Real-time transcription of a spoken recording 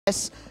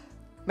yes.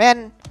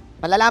 Men,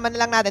 malalaman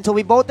na lang natin. So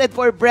we voted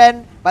for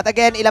BREN, but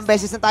again, ilang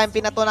beses na tayong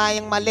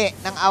pinatunayang mali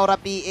ng Aura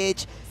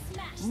PH.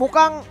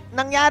 Mukhang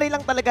nangyari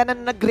lang talaga na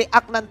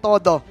nag-react ng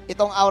todo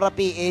itong Aura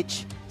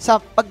PH sa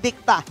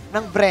pagdikta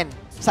ng BREN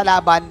sa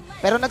laban.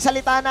 Pero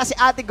nagsalita na si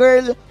Ate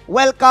Girl,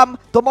 welcome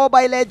to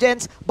Mobile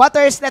Legends.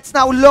 Butters, let's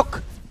now look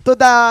to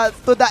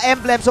the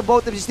emblems of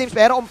both of these teams.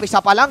 Pero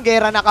umpisa pa lang,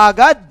 gera na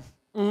kagad.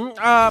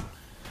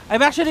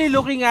 I'm actually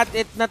looking at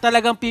it na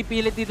talagang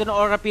pipilit dito ng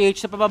Aura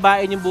PH na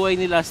pababain yung buhay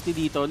ni Lusty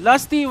dito.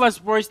 Lusty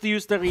was forced to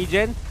use the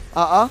regen.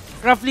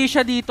 Roughly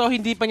siya dito,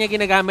 hindi pa niya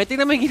ginagamit.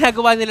 Tingnan mo yung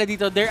ginagawa nila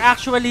dito. They're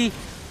actually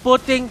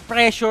putting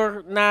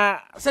pressure na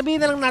sabihin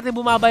na lang natin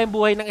bumaba yung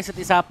buhay ng isa't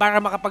isa para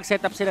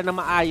makapag-setup sila ng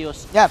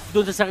maayos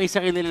dun sa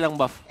sarili-sarili nilang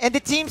buff. And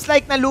it seems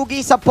like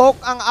nalugi sa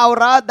poke ang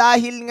Aura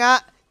dahil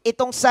nga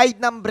itong side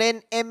ng BREN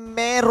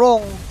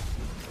merong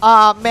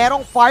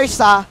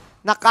Farsa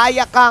na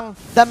kaya kang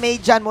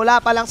damagean mula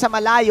pa lang sa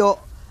malayo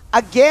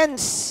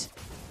against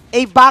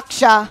a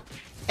Baksha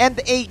and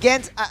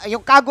against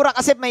yung Kagura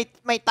kasi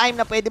may time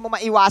na pwede mo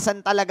maiwasan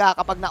talaga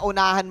kapag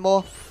naunahan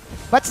mo.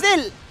 But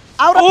still,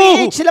 Aura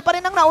PH, sila pa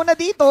rin ang nauna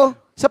dito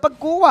sa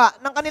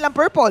pagkuha ng kanilang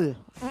purple.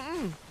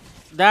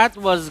 That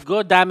was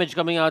good damage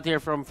coming out here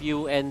from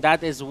Few, and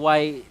that is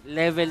why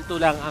level 2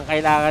 lang ang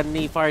kailangan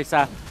ni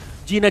Farsa.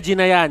 Gina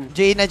yan.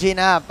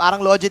 Gina.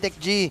 Parang Logitech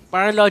G.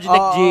 Parang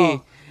Logitech G.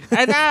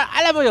 And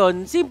alam mo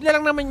yun, simple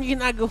lang naman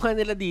yung ginagawa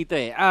nila dito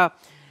eh.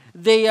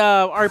 They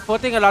are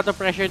putting a lot of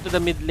pressure to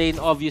the mid lane,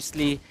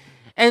 obviously.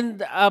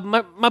 And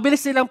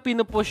mabilis silang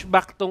pinupush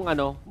back tong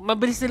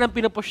mabilis silang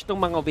pinupush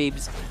tong mga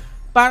waves.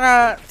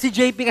 Para si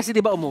JP kasi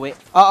di ba umuwi?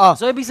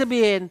 So ibig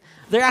sabihin,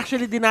 they're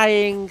actually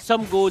denying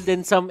some gold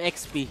and some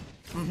XP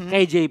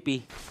kay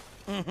JP.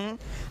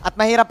 At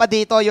mahirap pa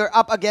dito, you're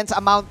up against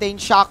a Mountain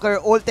Shocker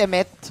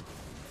ultimate.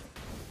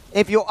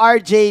 If you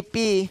are JP,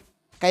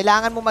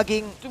 kailangan mo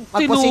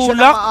mag-position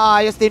na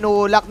maayos,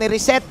 tinulak ni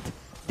Reset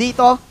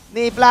dito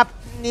ni Flap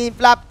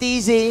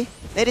TZ.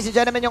 Ladies and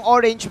gentlemen, yung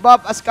orange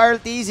buff as Carl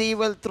TZ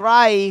will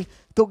try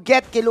to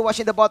get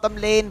Kiluwash in the bottom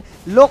lane.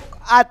 Look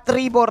at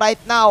Tribo right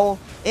now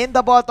in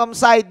the bottom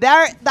side.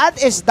 That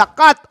is the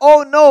cut.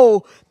 Oh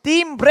no!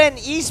 Team BREN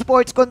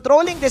Esports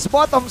controlling this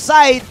bottom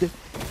side.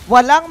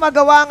 Walang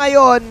magawa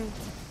ngayon.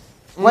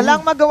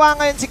 Walang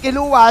magawa ngayon si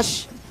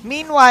Kiluwash.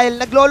 Meanwhile,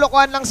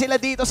 naglolokohan lang sila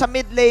dito sa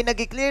mid lane.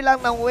 Nag-clear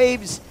lang ng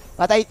waves.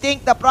 But I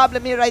think the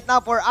problem here right now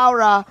for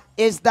Aura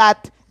is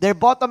that their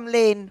bottom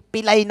lane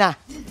pilay na.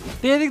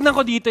 Tinignan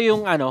ko dito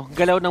yung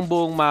galaw ng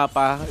buong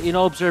mapa.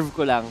 Ino-observe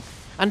ko lang.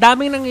 Ang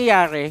daming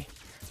nangyayari,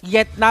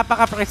 yet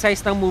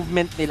napaka-precise ng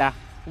movement nila.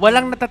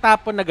 Walang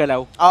natatapon na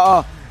galaw.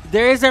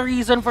 There is a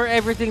reason for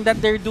everything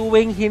that they're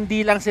doing.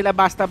 Hindi lang sila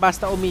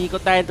basta-basta umiikot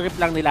dahil trip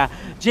lang nila.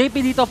 JP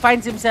dito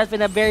finds himself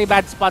in a very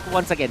bad spot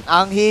once again.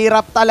 Ang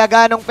hirap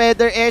talaga ng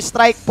Feather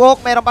Airstrike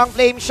poke. Meron pang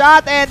flame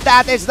shot and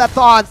that is the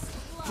taunt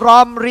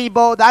from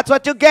Rebo. That's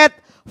what you get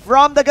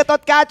from the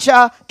Gatot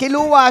Kacha.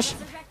 Kiluwash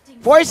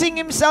forcing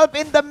himself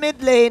in the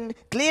mid lane,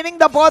 clearing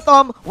the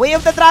bottom, Way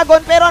of the Dragon,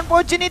 pero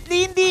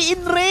unfortunately hindi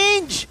in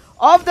range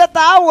of the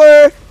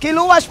tower.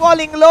 Kiluwash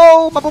falling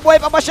low. Mabubuhay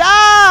pa ba siya?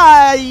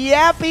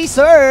 Yeppy,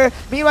 sir.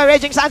 Meanwhile,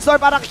 Raging Sandstorm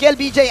para kay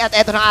LBJ. At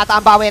eto na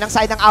ata ang bawi ng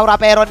side ng Aura.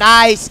 Pero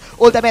nice.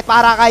 Ultimate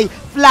para kay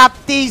Flap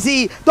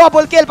TZ.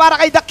 Double kill para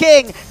kay The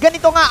King.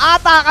 Ganito nga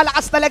ata.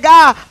 Kalakas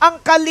talaga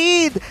ang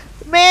Khalid.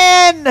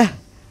 Men!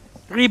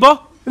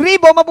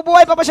 Rebo,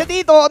 mabubuhay pa ba siya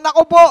dito?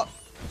 Naku po.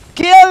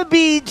 Kill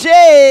BJ.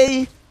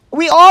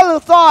 We all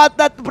thought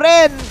that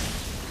BREN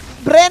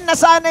na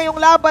sana yung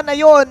laban na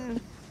yun.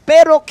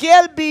 Pero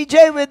Kill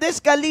BJ with this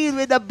Khalid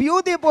with a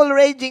beautiful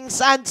Raging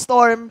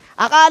Sandstorm.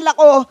 Akala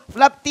ko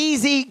Flap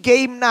TZ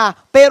game na.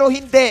 Pero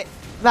hindi.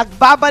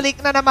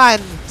 Nagbabalik na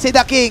naman si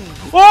The King.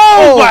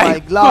 Oh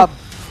my glove.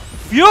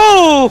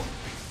 Phew!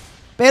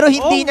 Pero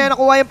hindi niya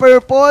nakuha yung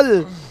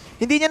purple.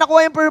 Hindi niya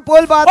nakuha yung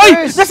purple,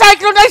 Butters. Oy!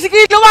 Na-cyclone na si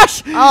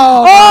Kiluwash!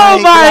 Oh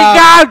my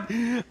God!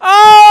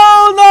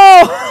 Oh no!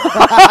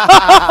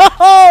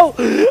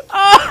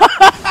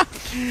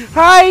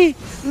 High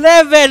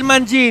level,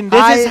 Manjin.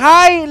 This is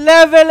high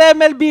level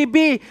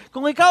MLBB.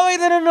 Kung ikaw ay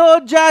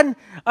nanonood dyan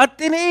at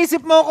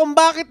iniisip mo kung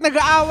bakit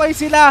nag-aaway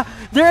sila,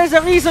 there is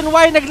a reason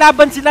why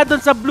naglaban sila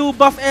doon sa blue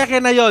buff area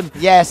na yon.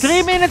 Yes.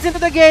 3 minutes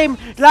into the game,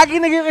 lagi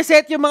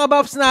nag-reset yung mga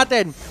buffs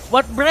natin.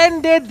 What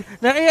BREN did,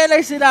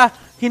 na-realize sila,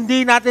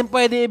 hindi natin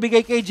pwede ibigay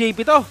kay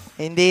JP to.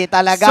 Hindi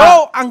talaga.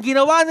 So, ang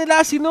ginawa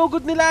nila,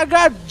 sinugod nila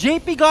agad.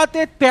 JP got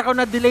it, pero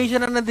na-delay siya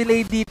na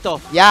na-delay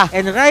dito. Yeah.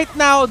 And right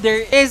now,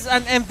 there is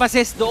an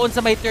emphasis doon sa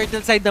may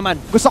turtle side naman.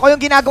 Gusto ko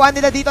yung ginagawa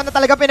nila dito na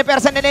talaga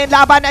pinipersan nila yung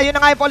laban. Ayun na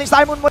nga yung Falling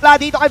Star Moon mula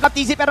dito kay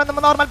Baptisi, pero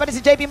normal pa rin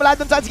si JP mula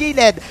doon sa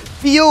gilid.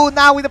 Few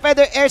now with the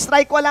Feather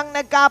Airstrike. Walang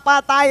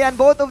nagkapatayan.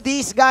 Both of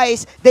these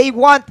guys, they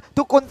want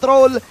to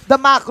control the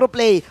macro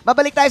play.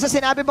 Babalik tayo sa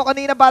sinabi mo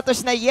kanina,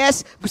 Butters, na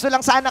yes, gusto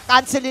lang sana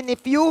cancelin ni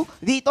Few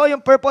dito yung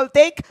purple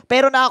take,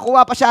 pero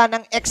nakakuha pa siya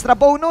ng extra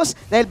bonus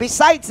dahil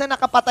besides na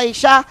nakapatay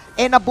siya,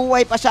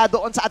 nabuhay pa siya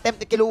doon sa attempt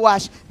ni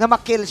Kiluwash na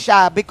makill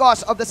siya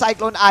because of the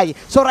Cyclone Eye.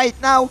 So right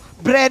now,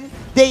 BREN,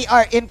 they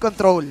are in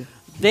control.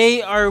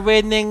 They are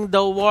winning the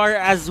war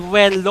as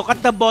well. Look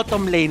at the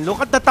bottom lane.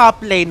 Look at the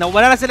top lane.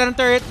 Nawala na sila ng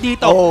turret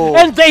dito.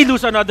 And they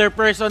lose another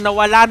person.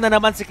 Nawala na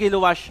naman si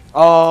Kiluwash.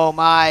 Oh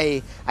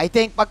my. I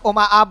think pag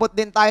umaabot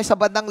din tayo sa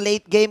bandang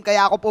late game,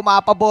 kaya ako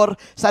pumapabor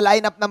sa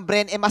lineup ng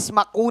BREN, mas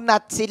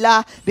makunat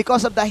sila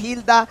because of the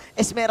Hilda,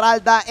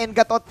 Esmeralda, and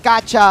Gatot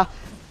Kacha.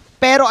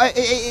 Pero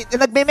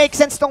nagme-make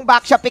sense tong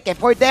backshot pick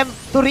for them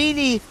to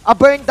really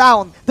burn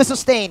down the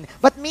sustain.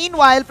 But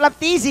meanwhile,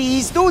 Plaptizi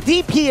is too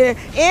deep here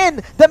in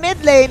the mid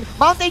lane.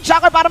 Mountain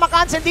Shocker para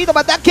makancel dito,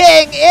 but the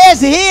King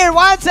is here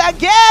once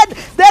again!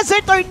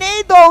 Desert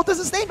Tornado to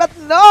sustain, but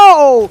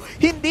no!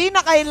 Hindi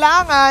na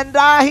kailangan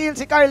dahil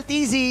si Carl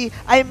TZ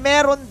ay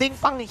meron ding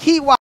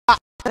panghiwa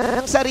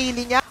ng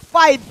sarili niya.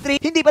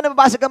 5-3, hindi pa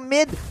nababasag ang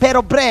mid,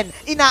 pero BREN,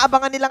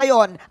 inaabangan nila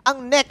ngayon ang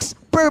next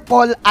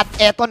purple at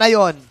eto na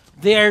yon.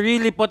 They are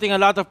really putting a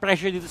lot of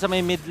pressure dito sa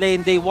may mid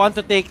lane. They want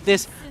to take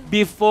this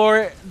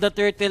before the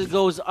turtle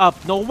goes up.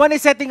 No one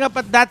is setting up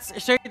at that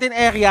certain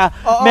area.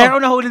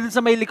 Meron na huli dun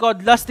sa may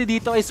likod. Lusty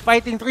dito is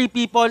fighting 3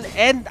 people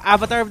and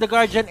Avatar of the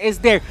Guardian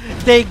is there.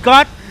 They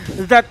got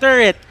the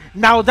turret.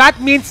 Now that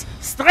means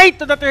straight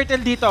to the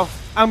turtle dito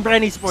ang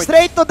BREN Esports.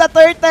 Straight to the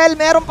turtle.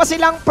 Meron pa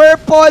silang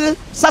purple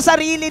sa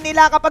sarili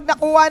nila kapag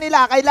nakuha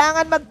nila.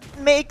 Kailangan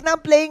mag-make ng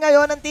play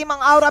ngayon ng team ang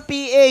Aura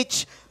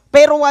PH.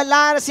 Pero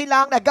wala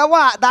silang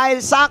nagawa dahil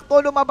sakto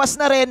lumabas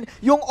na rin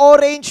yung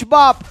orange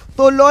buff.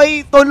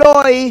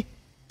 Tuloy-tuloy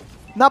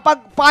na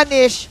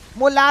pag-punish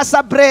mula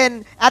sa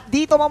BREN. At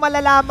dito mo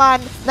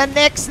malalaman na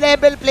next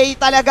level play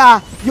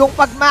talaga yung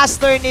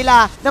pag-master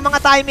nila ng mga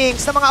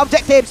timings, ng mga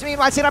objectives.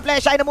 Meanwhile, si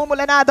Raplesha ay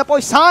namumula na. The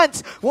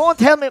Poisons won't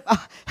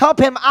help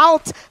him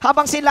out.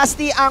 Habang si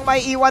Lusty ang may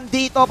iwan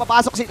dito.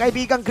 Papasok si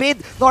kaibigang Grid.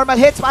 Normal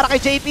hits para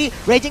kay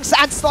JP. Raging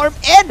Sandstorm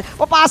in.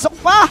 Papasok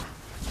pa.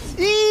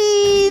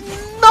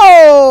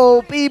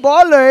 No!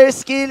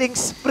 P-Ballers, killing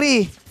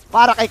spree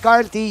para kay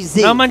Carl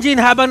TZ. Naman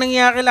Jin, habang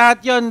nangyayari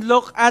lahat yon,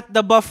 look at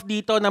the buff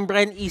dito ng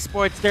BREN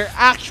Esports. They're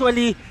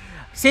actually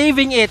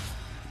saving it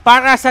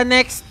para sa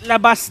next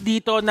labas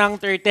dito ng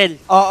turtle.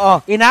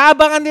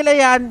 Inaabangan nila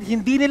yan,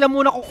 hindi nila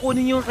muna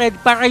kukunin yung red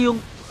para yung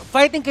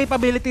fighting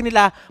capability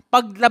nila,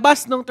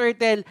 paglabas ng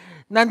turtle,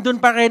 nandun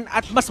pa rin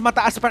at mas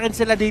mataas pa rin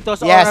sila dito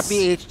sa Aura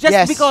PH.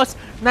 Just because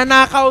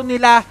nanakaw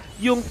nila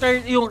yung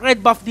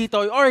red buff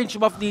dito, yung orange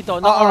buff dito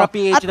ng Aura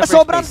PH. At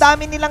sobrang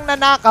dami nilang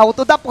nanakaw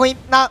to the point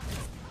na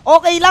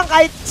okay lang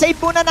kahit save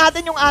muna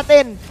natin yung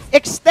atin.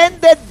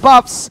 Extended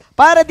buffs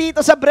para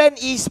dito sa BREN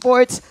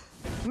Esports.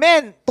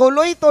 Men,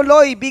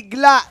 tuloy-tuloy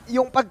bigla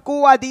yung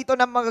pagkuha dito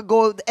ng mga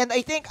gold. And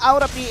I think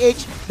Aura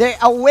PH, they're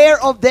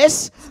aware of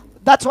this.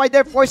 That's why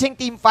they're forcing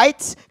team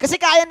fights.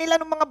 Kasi kaya nila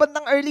ng mga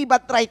bandang early,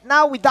 but right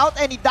now, without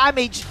any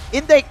damage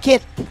in their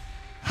kit,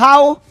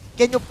 how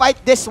can you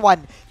fight this one?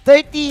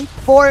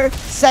 34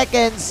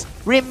 seconds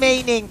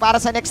remaining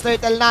para sa next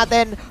turtle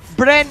natin.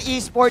 BREN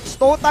Esports,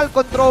 total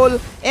control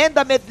in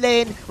the mid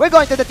lane. We're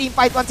going to the team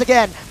fight once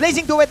again.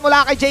 Blazing Duet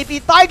mula kay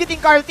JP, targeting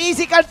Carl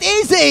TZ. Carl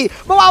TZ!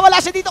 Mawawala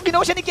siya dito.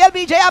 Ginawa siya ni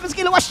KLBJ. Habang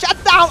Kiluwash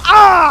shutdown.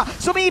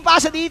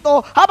 Sumipa siya dito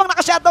habang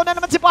naka-shutdown na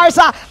naman si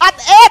Parsa. At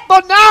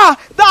eto na!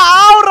 The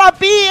Aura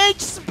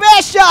PH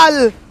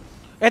Special!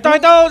 Ito,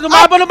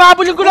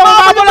 lumabon yung gulo.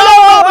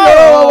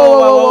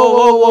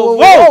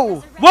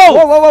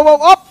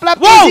 Wow!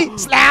 Plaptizi!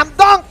 Slam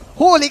dunk!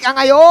 Huli ka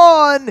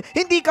ngayon!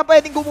 Hindi ka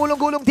pwedeng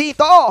gumulong-gulong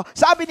dito.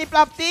 Sabi ni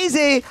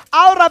Plaptizi,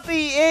 Aura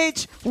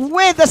PH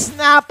with a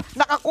snap.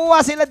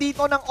 Nakakuha sila dito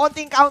ng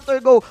onting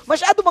counter go.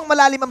 Masyado bang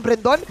malalim ang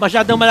BREN doon?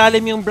 Masyadong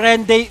malalim yung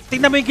BREN.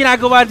 Tingnan mo yung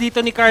ginagawa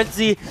dito ni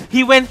Kartzy.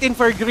 He went in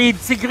for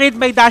Grid. Si Grid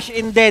may dash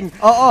in din.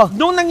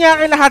 Nung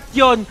nangyari lahat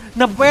yon,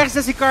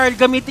 nabuwersa si Carl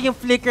gamitin yung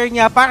flicker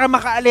niya para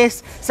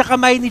makaalis sa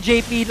kamay ni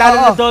JP.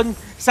 Lalo na doon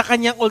sa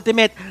kanyang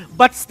ultimate.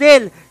 But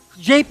still,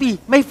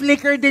 JP, may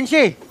flicker din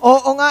siya.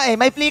 Oo nga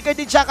may flicker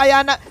din siya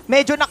kaya na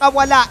medyo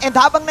nakawala. And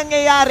habang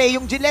nangyayari,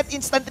 yung Gillette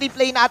instant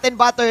replay natin,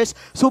 Butters,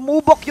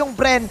 sumubok yung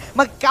BREN,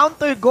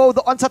 mag-counter go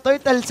doon sa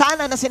turtle.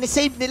 Sana na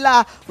sinisave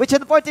nila, which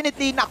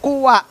unfortunately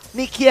nakuha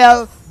ni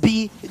Kiel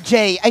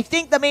BJ. I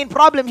think the main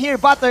problem here,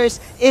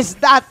 Butters, is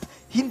that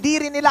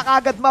hindi rin nila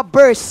kagad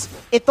ma-burst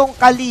itong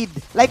Khalid.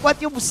 Like what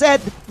you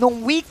said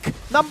nung week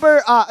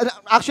number,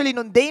 actually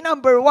nung day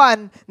number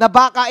 1, na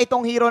baka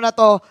itong hero na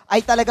to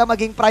ay talaga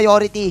maging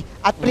priority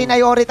at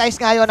prioritize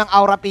ngayon ng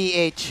Aura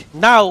PH.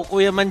 Now,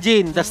 Kuya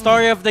Manjin, the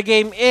story of the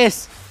game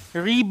is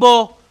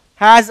Rebo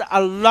has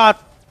a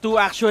lot to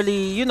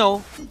actually, you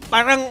know,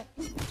 parang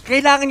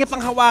kailangan niya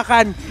pang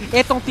hawakan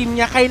itong team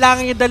niya,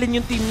 kailangan niya dalhin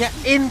yung team niya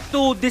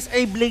into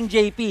disabling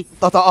JP.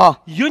 Totoo.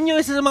 Yun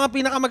yung isa sa mga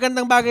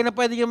pinakamagandang bagay na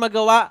pwede niya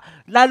magawa,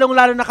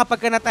 lalong-lalo na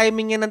kapag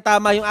na-timing niya ng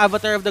tama yung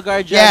Avatar of the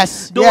Guardian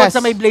doon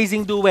sa may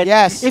Blazing Duet.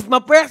 If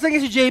mapwersa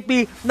niya si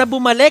JP na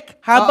bumalik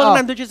habang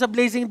nandun siya sa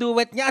Blazing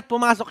Duet niya at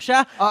pumasok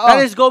siya,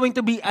 that is going to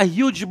be a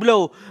huge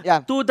blow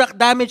to the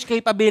damage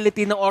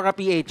capability ng Aura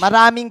PH.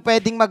 Maraming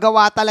pwedeng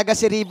magawa talaga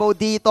si Rebo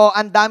dito.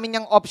 Ang dami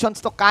niyang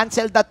options to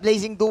cancel that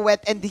Blazing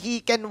Duet and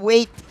he can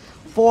wait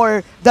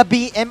for the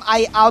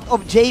BMI out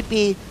of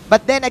JP.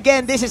 But then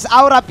again, this is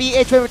Aura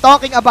PH we're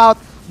talking about.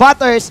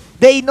 Butters,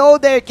 they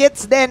know their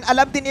kits din.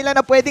 Alam din nila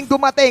na pwedeng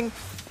dumating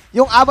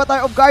yung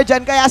Avatar of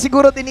Guardian, kaya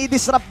siguro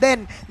tinidisrupt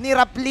din ni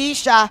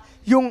Raplisha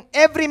yung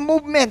every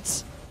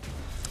movements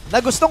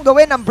na gustong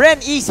gawin ng BREN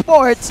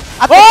Esports.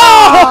 At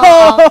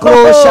ang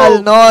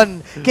crucial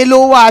nun.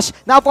 Kiluwash,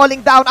 now falling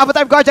down.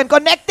 Avatar Guardian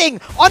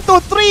connecting onto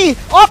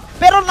 3. Oh,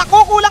 pero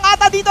nakukulang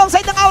ata dito ang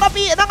side ng Aura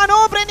P ng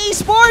BREN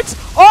Esports.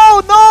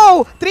 Oh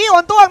no! 3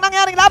 on 2 ang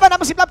nangyaring laban.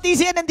 Ang si Flap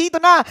TCN nandito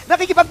na.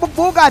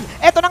 Nakikipagbugbugan.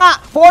 Eto na nga,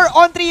 4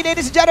 on 3,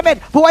 ladies and gentlemen.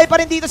 Buhay pa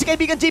rin dito si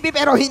kaibigan GB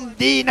pero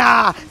hindi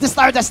na. The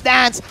Stardust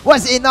Dance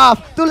was enough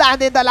to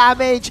land in the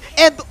damage.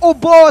 And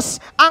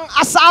ubos ang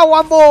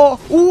asawa mo.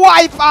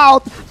 Wipe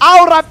out.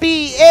 Aura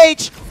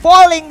PH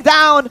falling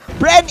down.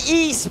 BREN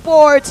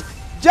Esports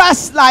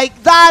just like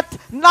that,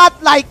 not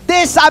like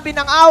this, sabi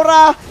ng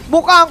Aura.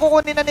 Mukhang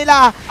kukunin na nila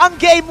ang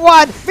Game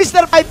 1.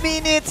 Mr. 5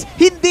 minutes,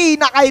 hindi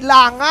na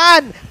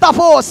kailangan.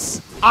 Tapos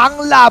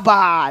ang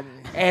laban.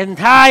 And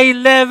high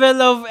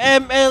level of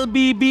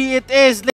MLBB it is.